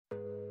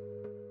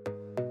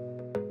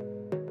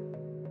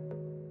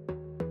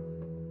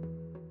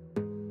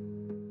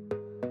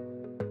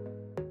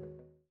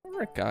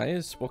Alright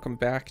guys, welcome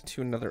back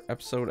to another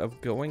episode of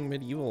Going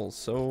Medieval.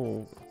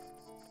 So,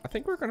 I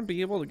think we're going to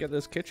be able to get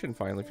this kitchen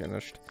finally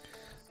finished.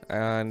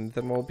 And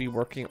then we'll be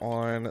working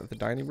on the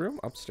dining room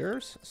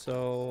upstairs.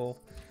 So,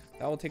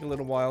 that will take a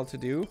little while to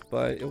do,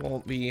 but it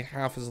won't be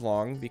half as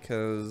long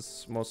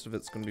because most of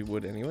it's going to be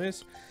wood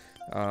anyways.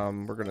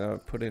 We're going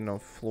to put in a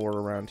floor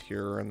around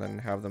here and then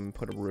have them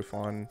put a roof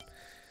on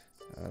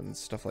and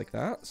stuff like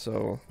that.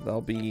 So,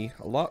 that'll be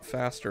a lot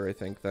faster, I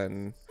think,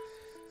 than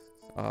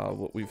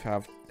what we've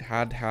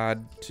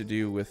had to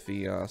do with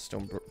the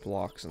stone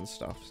blocks and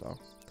stuff. So,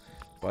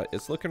 but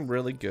it's looking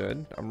really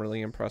good. I'm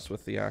really impressed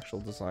with the actual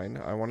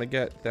design. I want to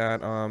get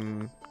that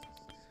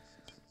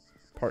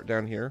part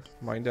down here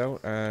mined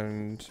out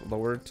and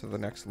lowered to the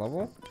next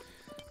level.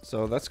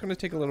 So that's going to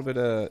take a little bit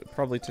of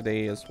probably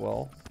today as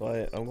well.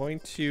 But I'm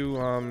going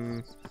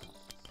to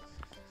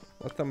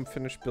let them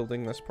finish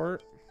building this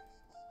part,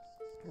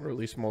 or at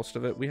least most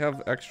of it. We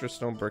have extra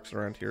stone bricks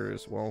around here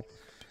as well.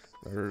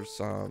 There's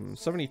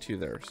 72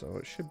 there, so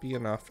it should be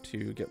enough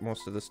to get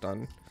most of this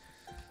done.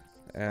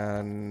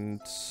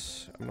 And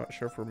I'm not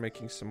sure if we're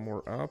making some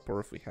more up or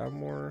if we have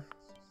more.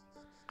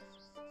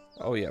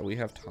 Oh yeah, we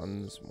have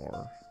tons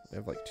more. We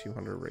have like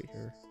 200 right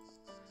here.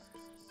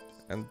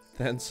 And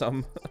then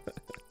some.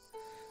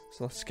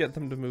 So let's get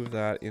them to move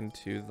that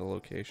into the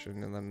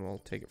location and then we'll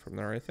take it from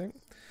there, I think.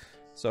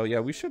 So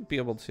yeah, we should be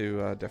able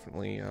to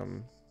definitely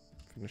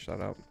finish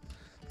that up.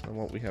 And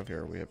what we have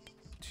here, we have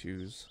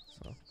 2s,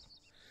 so.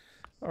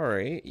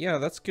 Alright, yeah,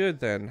 that's good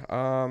then.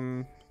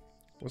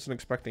 Wasn't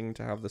expecting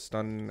to have this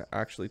done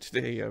actually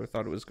today. I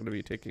thought it was going to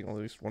be taking at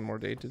least one more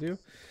day to do.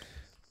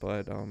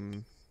 But,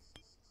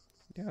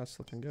 yeah, it's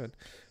looking good.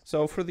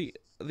 So for the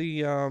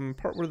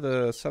part where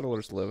the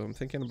settlers live, I'm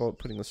thinking about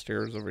putting the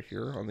stairs over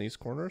here on these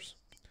corners.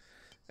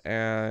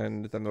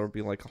 And then there'll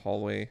be like a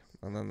hallway,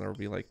 and then there'll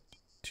be like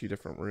 2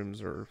 different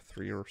rooms or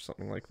 3 or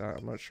something like that.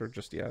 I'm not sure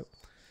just yet.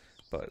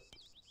 But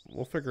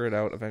we'll figure it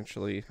out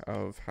eventually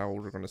of how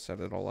we're going to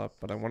set it all up,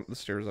 but I want the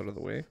stairs out of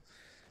the way.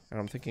 And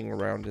I'm thinking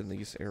around in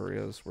these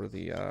areas where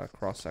the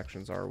cross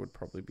sections are would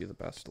probably be the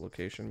best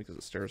location because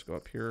the stairs go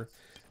up here.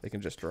 They can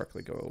just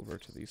directly go over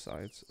to these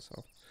sides.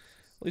 So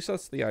at least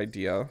that's the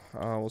idea.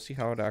 We'll see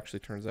how it actually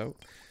turns out.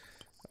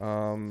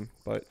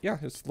 But yeah,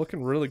 it's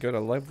looking really good. I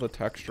love the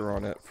texture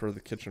on it for the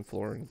kitchen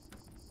floor and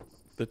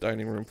the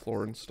dining room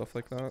floor and stuff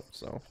like that.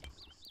 So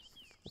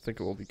I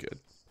think it will be good.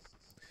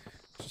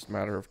 It's just a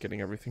matter of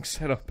getting everything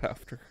set up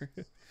after.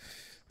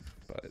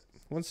 But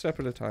one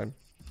step at a time.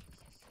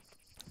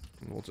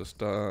 And we'll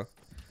just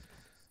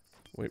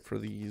wait for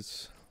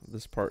this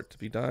part to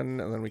be done,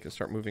 and then we can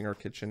start moving our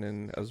kitchen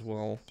in as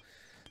well.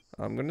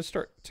 I'm going to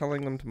start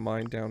telling them to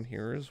mine down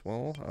here as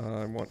well.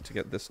 I want to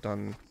get this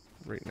done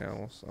right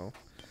now, so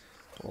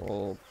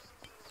we'll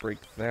break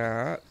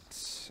that,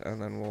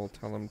 and then we'll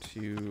tell them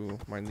to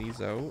mine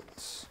these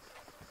out.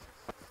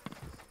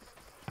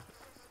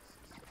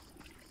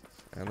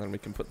 And then we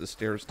can put the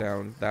stairs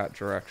down that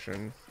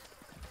direction.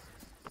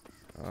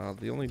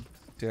 The only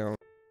down...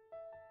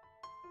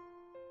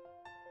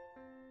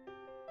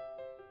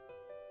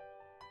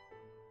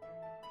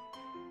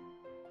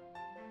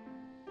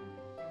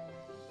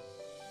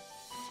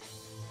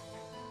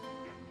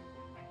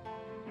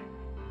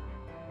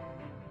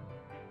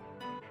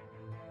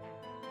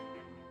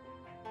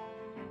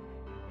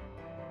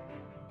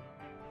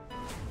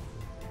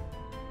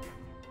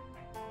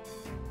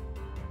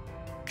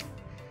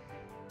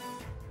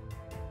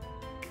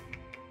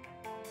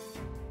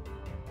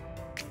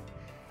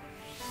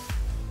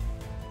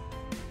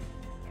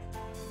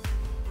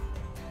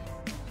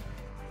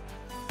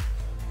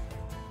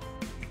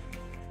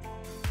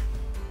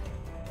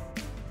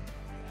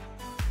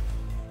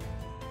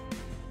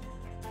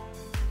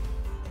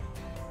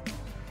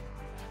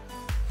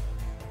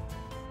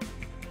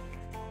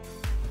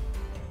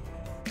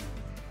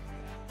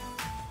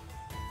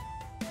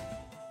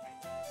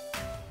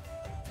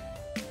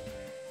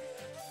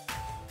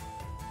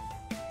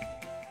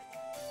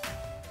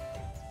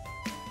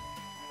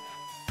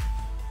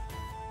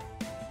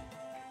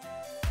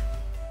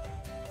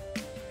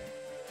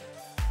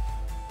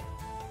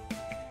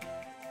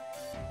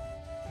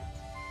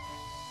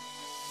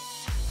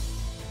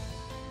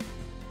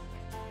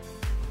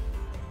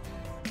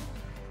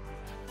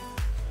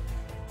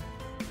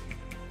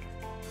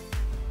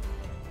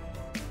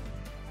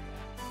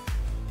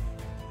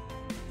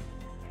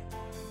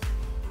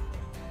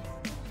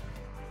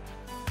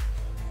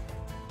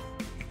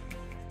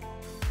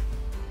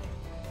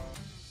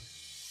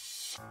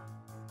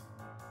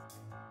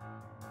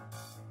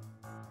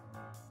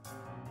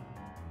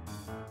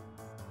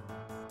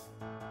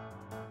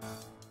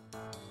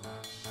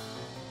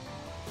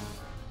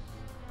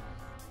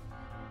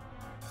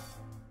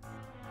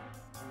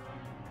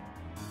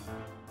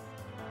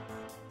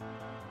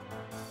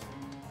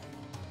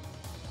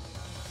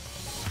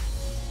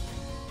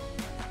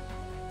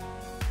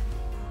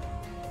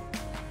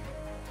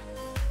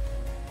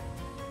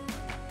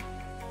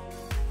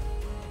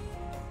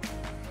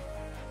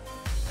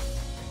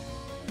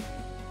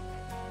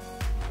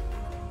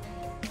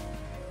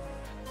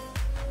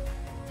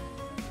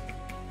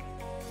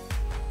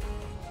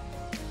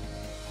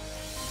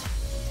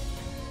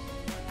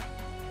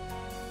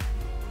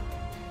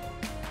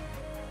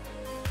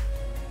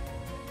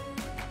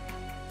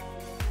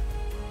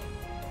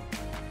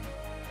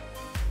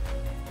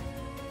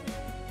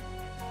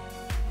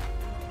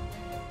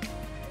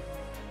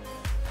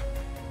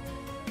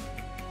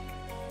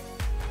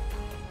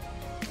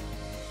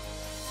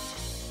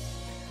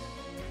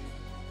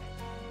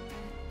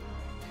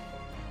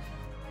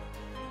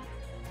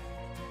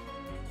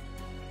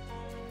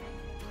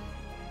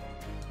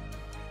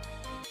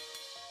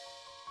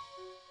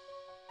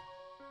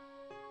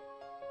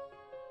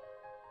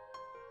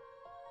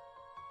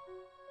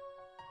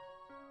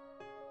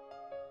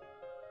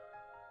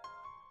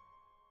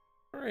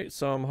 Alright,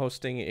 so I'm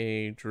hosting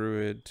a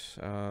druid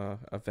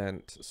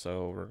event,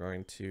 so we're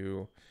going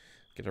to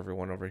get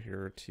everyone over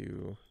here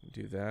to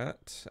do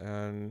that.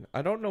 And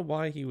I don't know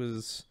why he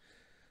was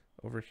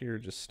over here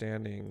just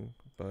standing,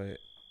 but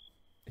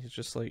he's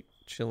just like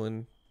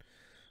chilling.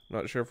 I'm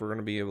not sure if we're going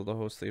to be able to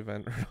host the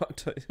event or not,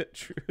 to tell you the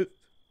truth.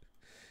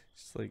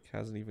 Just like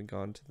hasn't even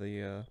gone to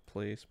the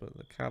place, but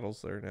the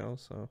cattle's there now,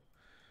 so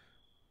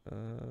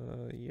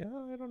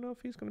yeah, I don't know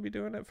if he's going to be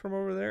doing it from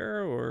over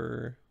there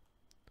or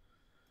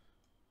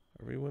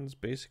everyone's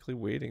basically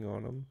waiting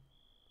on him.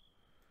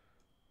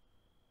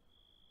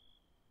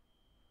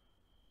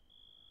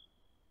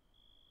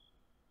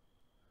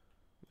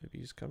 Maybe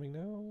he's coming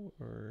now,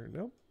 or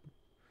nope.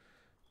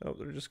 Nope,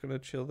 they're just gonna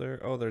chill there.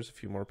 Oh, there's a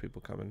few more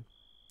people coming.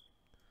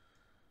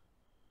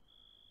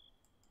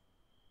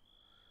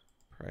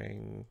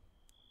 Praying.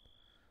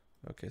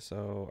 Okay,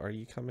 so are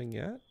you coming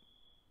yet?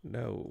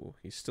 No,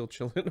 he's still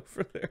chilling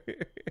over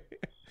there.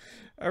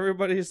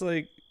 Everybody's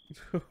like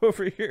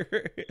over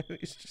here, and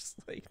he's just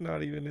like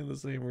not even in the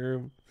same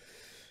room.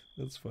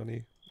 That's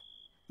funny.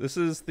 This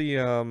is the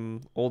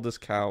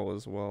oldest cow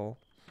as well.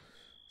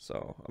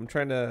 So I'm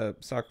trying to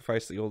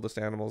sacrifice the oldest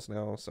animals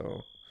now,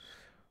 so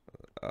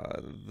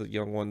the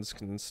young ones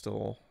can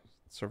still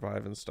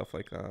survive and stuff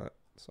like that.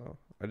 So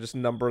I just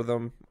number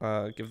them,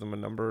 give them a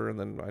number, and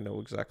then I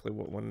know exactly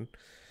what one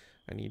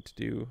I need to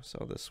do.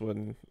 So this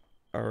one,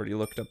 I already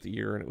looked up the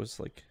year, and it was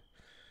like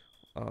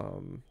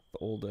the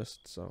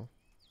oldest. So,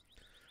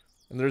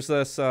 and there's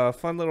this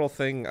fun little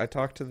thing I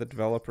talked to the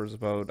developers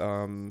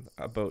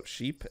about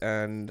sheep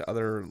and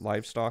other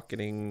livestock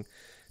getting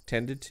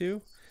tended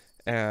to.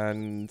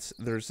 And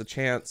there's a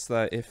chance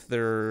that if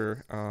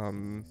they're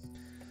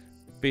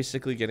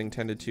basically getting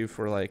tended to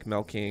for like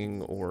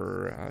milking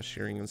or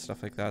shearing and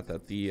stuff like that,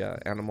 that the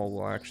animal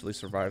will actually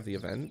survive the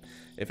event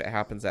if it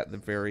happens at the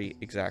very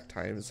exact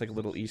time. It's like a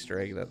little Easter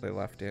egg that they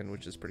left in,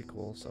 which is pretty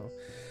cool. So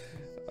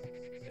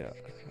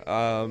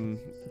yeah,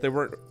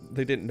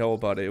 they didn't know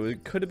about it.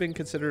 It could have been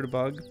considered a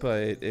bug,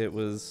 but it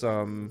was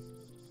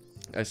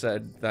I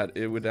said that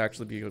it would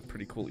actually be a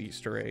pretty cool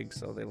Easter egg,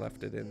 so they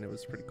left it in. It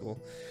was pretty cool.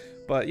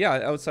 But yeah,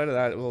 outside of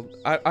that, well,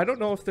 I don't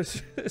know if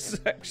this is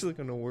actually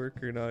gonna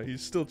work or not.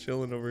 He's still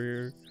chilling over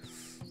here.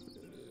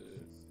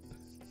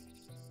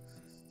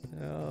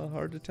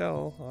 Hard to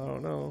tell. I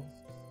don't know.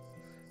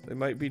 They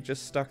might be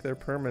just stuck there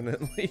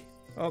permanently.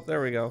 Oh,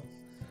 there we go.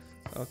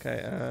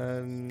 Okay,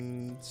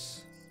 and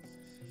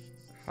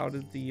how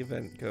did the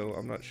event go?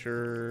 I'm not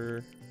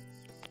sure.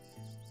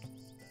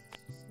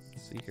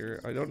 Let's see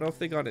here. I don't know if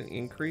they got an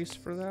increase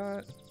for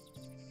that.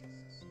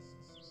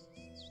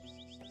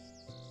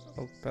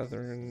 Oak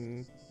feather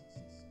and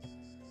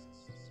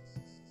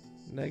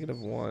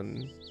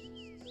 -1.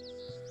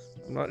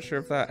 I'm not sure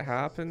if that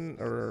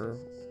happened or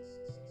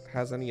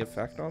has any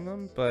effect on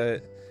them,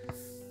 but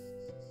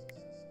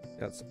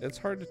it's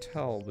hard to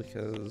tell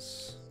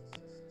because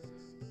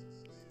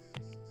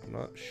I'm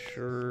not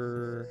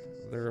sure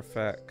their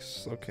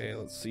effects. Okay,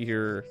 let's see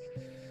here.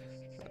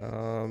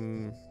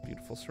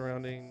 Beautiful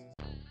surrounding.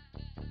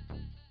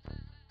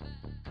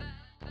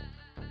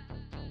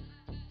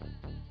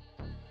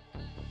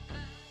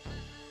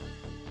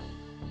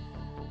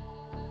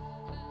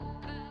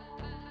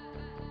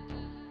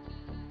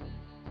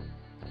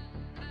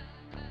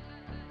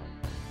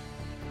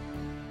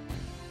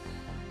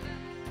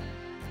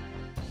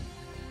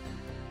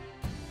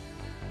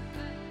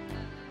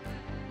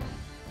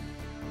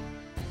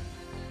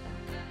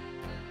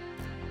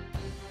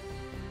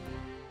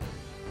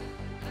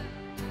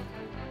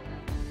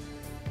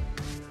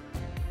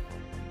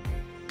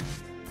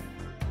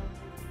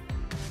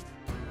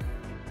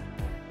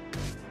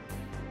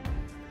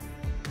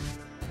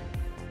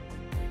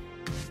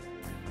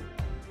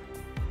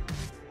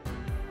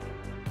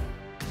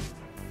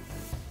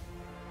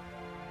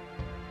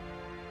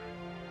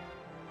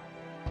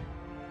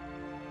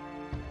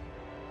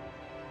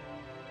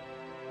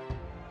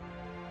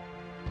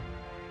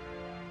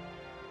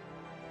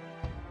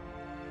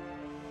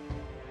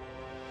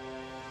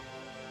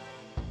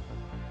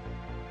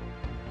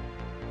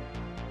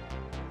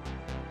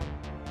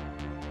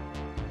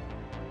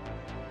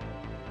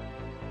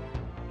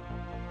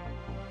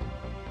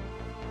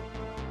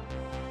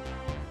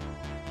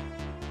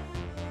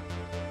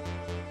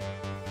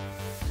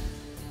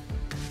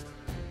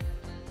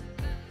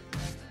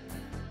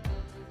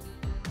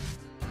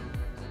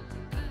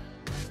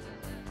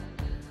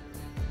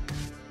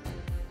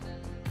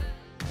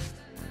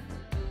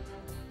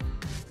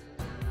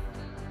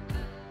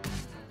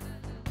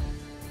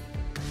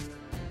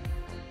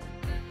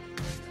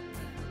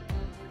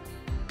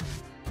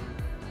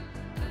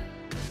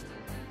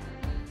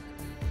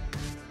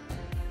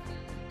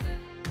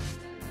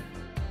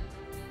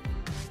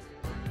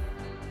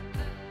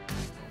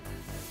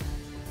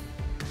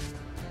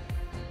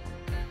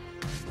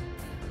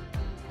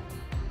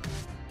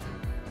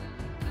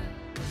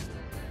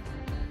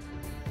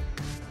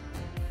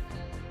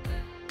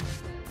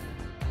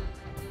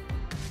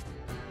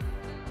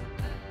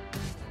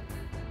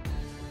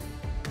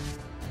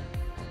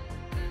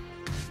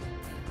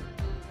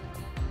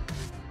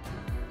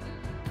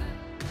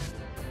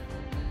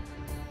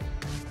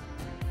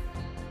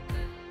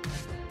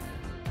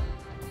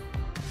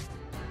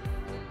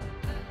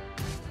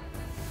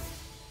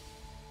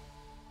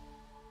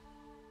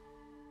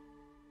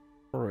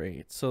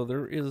 Alright, so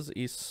there is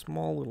a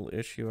small little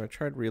issue. I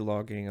tried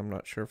relogging. I'm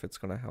not sure if it's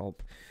going to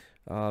help.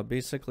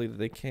 Basically,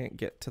 they can't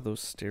get to those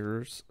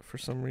stairs for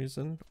some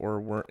reason,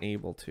 or weren't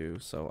able to.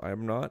 So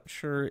I'm not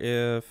sure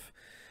if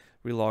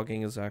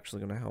relogging is actually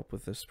going to help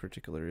with this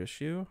particular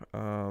issue.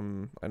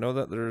 I know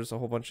that there's a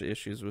whole bunch of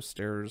issues with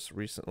stairs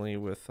recently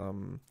with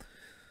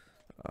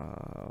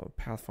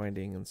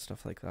pathfinding and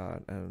stuff like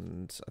that,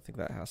 and I think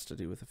that has to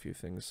do with a few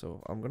things.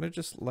 So I'm going to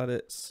just let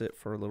it sit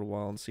for a little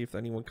while and see if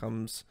anyone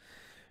comes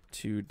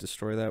to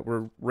destroy that.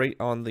 We're right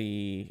on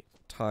the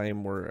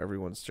time where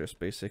everyone's just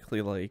basically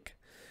like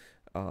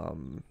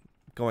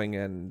going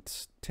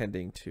and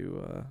tending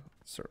to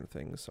certain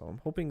things. So I'm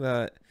hoping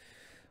that,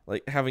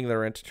 like, having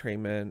their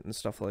entertainment and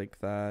stuff like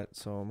that,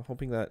 so I'm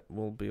hoping that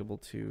we'll be able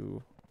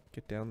to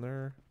get down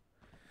there.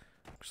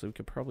 Actually, we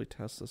could probably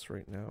test this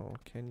right now.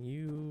 Can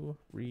you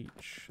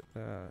reach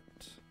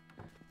that?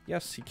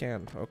 Yes, he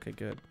can. Okay,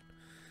 good.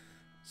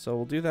 So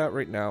we'll do that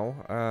right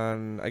now,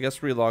 and I guess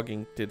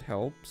relogging did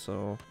help,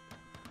 so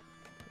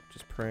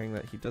just praying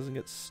that he doesn't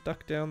get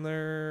stuck down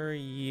there.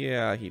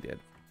 Yeah, he did.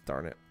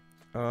 Darn it.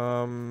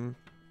 We'll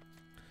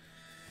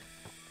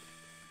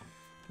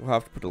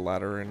have to put a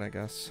ladder in, I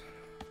guess.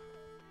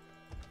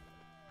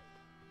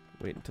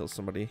 Wait until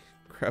somebody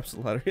grabs the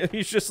ladder.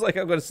 He's just like,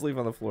 I'm gonna sleep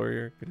on the floor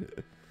here.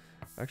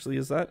 Actually,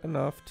 is that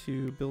enough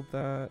to build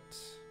that?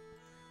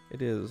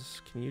 It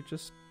is. Can you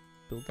just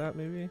build that,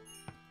 maybe?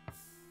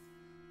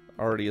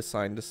 Already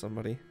assigned to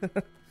somebody.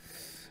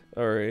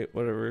 Alright,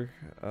 whatever.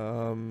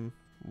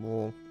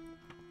 We'll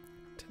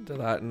tend to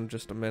that in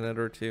just a minute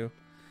or two.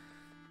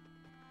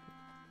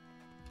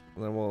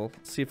 And then we'll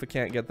see if we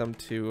can't get them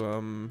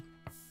to,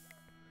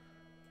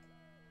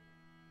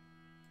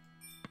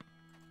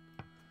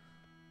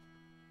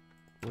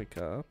 wake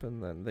up,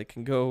 and then they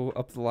can go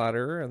up the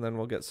ladder, and then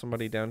we'll get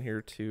somebody down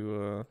here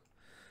to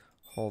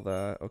haul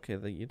that. Okay,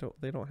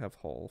 they don't have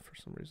haul for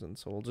some reason,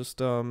 so we'll just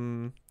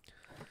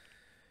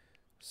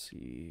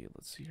see.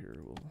 Let's see here.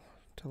 We'll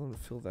tell them to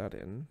fill that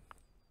in.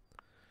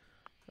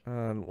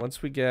 And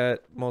once we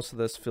get most of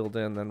this filled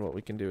in, then what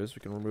we can do is we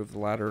can remove the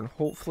ladder, and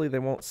hopefully they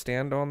won't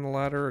stand on the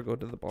ladder or go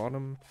to the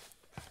bottom.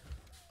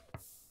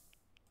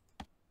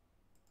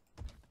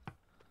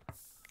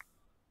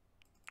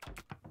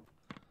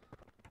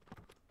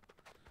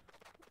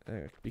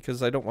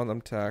 Because I don't want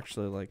them to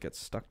actually like get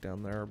stuck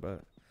down there,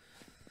 but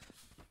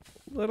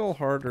a little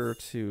harder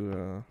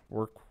to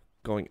work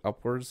going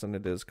upwards than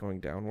it is going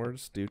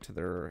downwards due to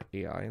their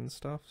AI and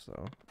stuff.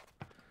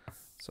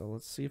 So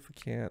let's see if we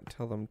can't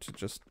tell them to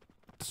just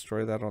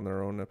destroy that on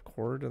their own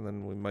accord, and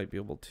then we might be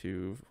able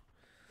to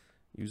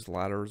use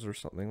ladders or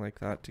something like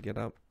that to get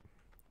up.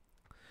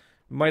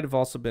 It might have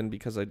also been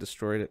because I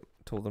destroyed it,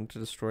 told them to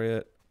destroy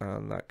it,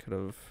 and that could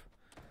have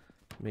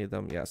made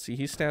them. Yeah, see,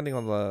 he's standing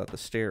on the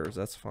stairs.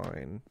 That's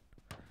fine.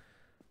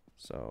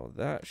 So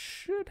that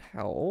should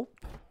help.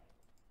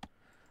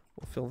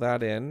 We'll fill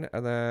that in,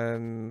 and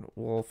then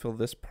we'll fill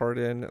this part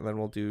in, and then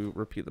we'll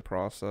repeat the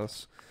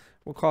process.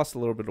 Will cost a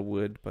little bit of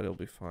wood, but it'll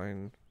be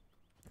fine.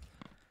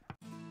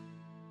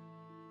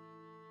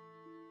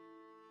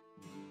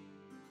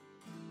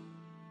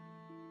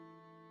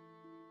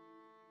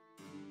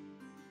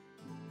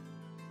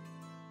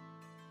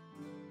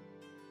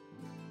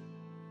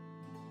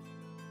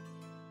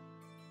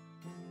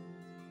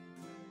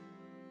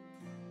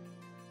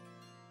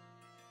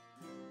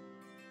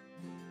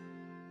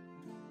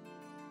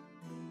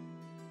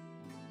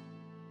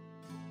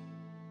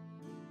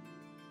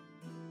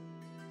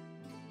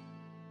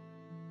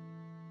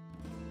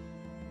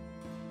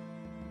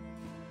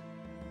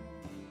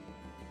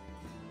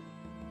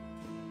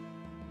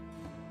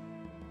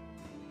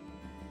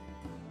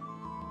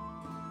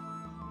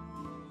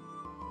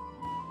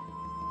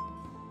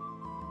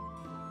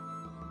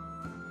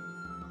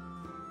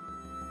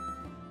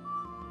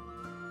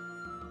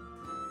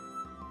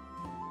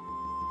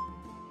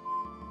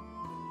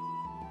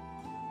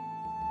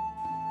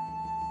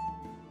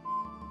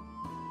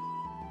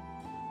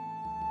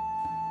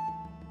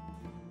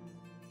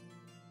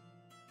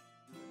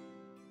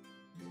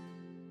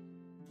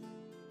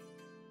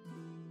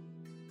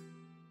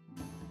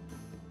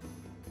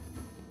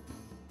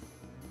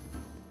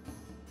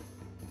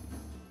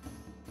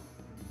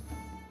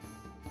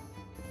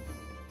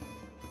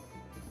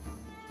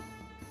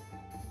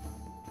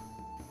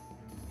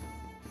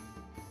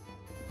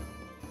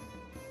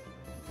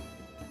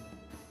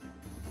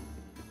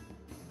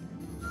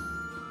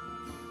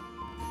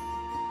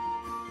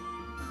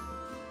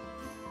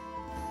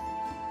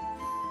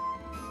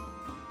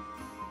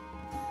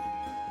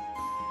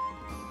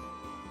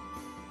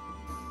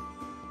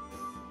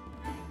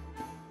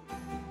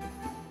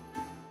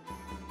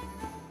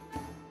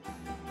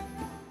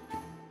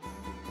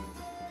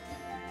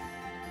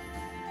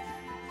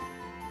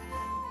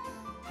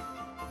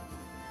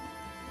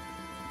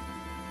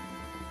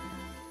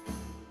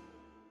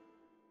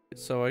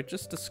 So I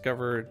just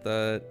discovered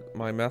that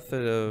my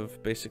method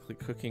of basically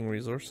cooking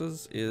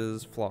resources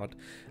is flawed.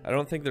 I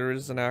don't think there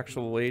is an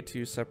actual way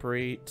to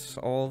separate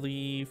all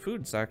the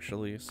foods,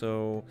 actually.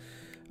 So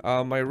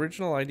My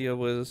original idea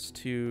was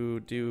to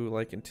do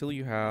like until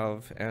you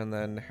have, and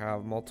then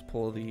have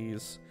multiple of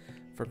these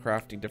for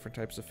crafting different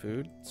types of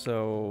food.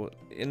 So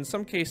in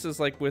some cases,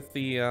 like with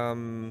the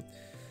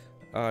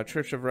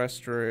Church of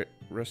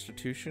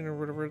Restitution or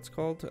whatever it's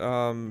called,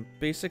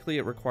 basically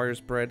it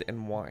requires bread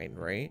and wine,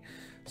 right?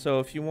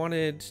 So if you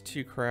wanted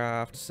to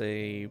craft,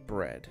 say,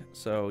 bread,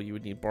 so you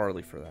would need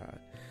barley for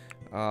that.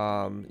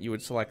 You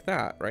would select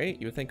that, right?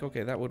 You would think,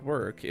 okay, that would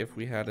work if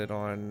we had it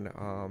on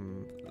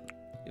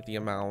the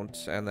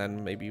amount, and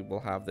then maybe we'll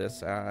have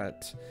this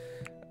at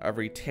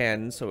every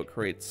 10, so it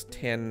creates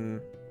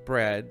 10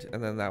 bread,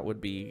 and then that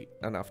would be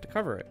enough to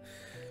cover it.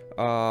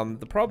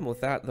 The problem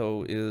with that,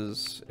 though,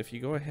 is if you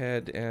go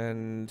ahead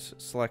and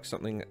select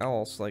something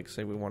else, like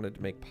say we wanted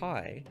to make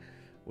pie,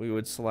 we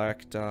would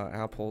select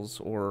apples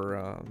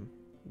or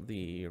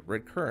the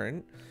red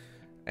currant.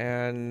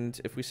 And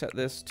if we set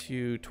this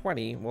to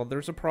 20, well,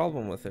 there's a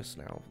problem with this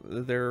now.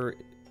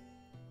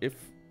 If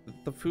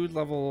the food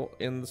level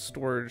in the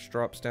storage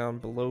drops down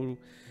below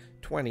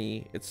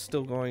 20, it's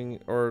still going,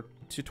 or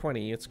to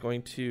 20, it's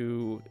going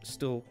to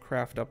still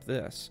craft up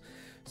this.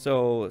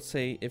 So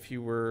say if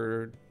you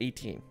were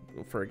 18,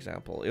 for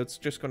example, it's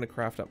just going to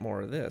craft up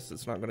more of this.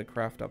 It's not going to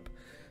craft up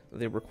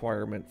the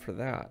requirement for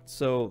that.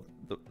 So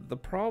the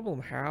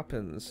problem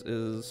happens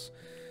is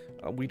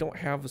we don't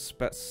have a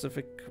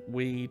specific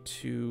way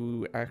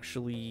to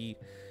actually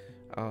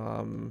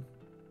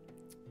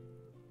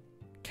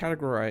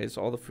categorize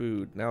all the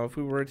food. Now, if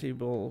we were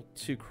able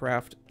to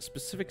craft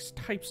specific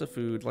types of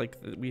food like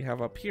we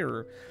have up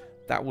here,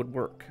 that would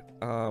work.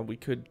 We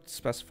could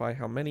specify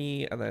how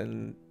many and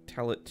then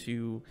tell it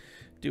to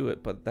do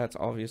it, but that's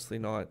obviously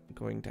not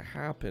going to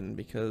happen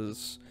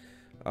because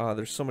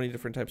there's so many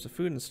different types of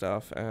food and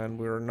stuff, and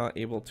we're not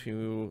able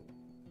to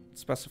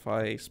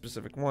specify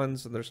specific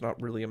ones, and there's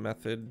not really a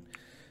method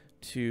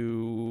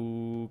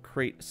to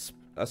create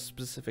a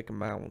specific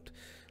amount.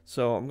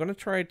 So I'm going to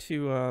try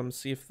to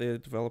see if the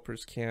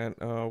developers can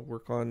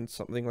work on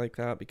something like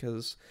that,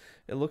 because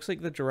it looks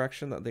like the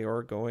direction that they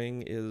are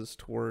going is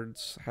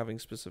towards having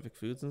specific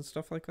foods and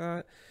stuff like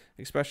that,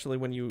 especially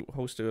when you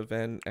host an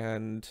event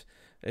and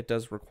it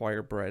does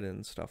require bread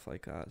and stuff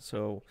like that.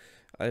 So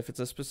if it's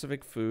a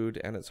specific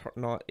food and it's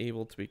not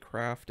able to be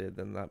crafted,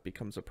 then that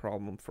becomes a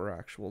problem for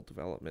actual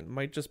development. It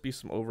might just be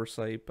some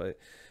oversight, but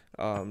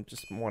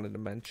just wanted to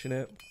mention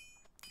it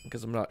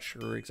because I'm not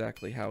sure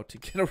exactly how to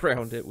get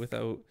around it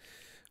without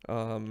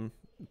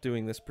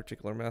doing this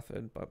particular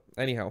method. But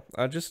anyhow,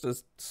 just a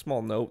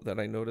small note that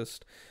I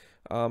noticed.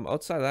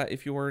 Outside of that,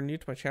 if you are new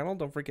to my channel,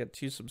 don't forget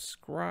to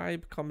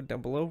subscribe, comment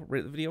down below,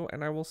 rate the video,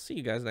 and I will see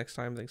you guys next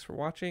time. Thanks for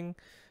watching.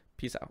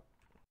 Peace out.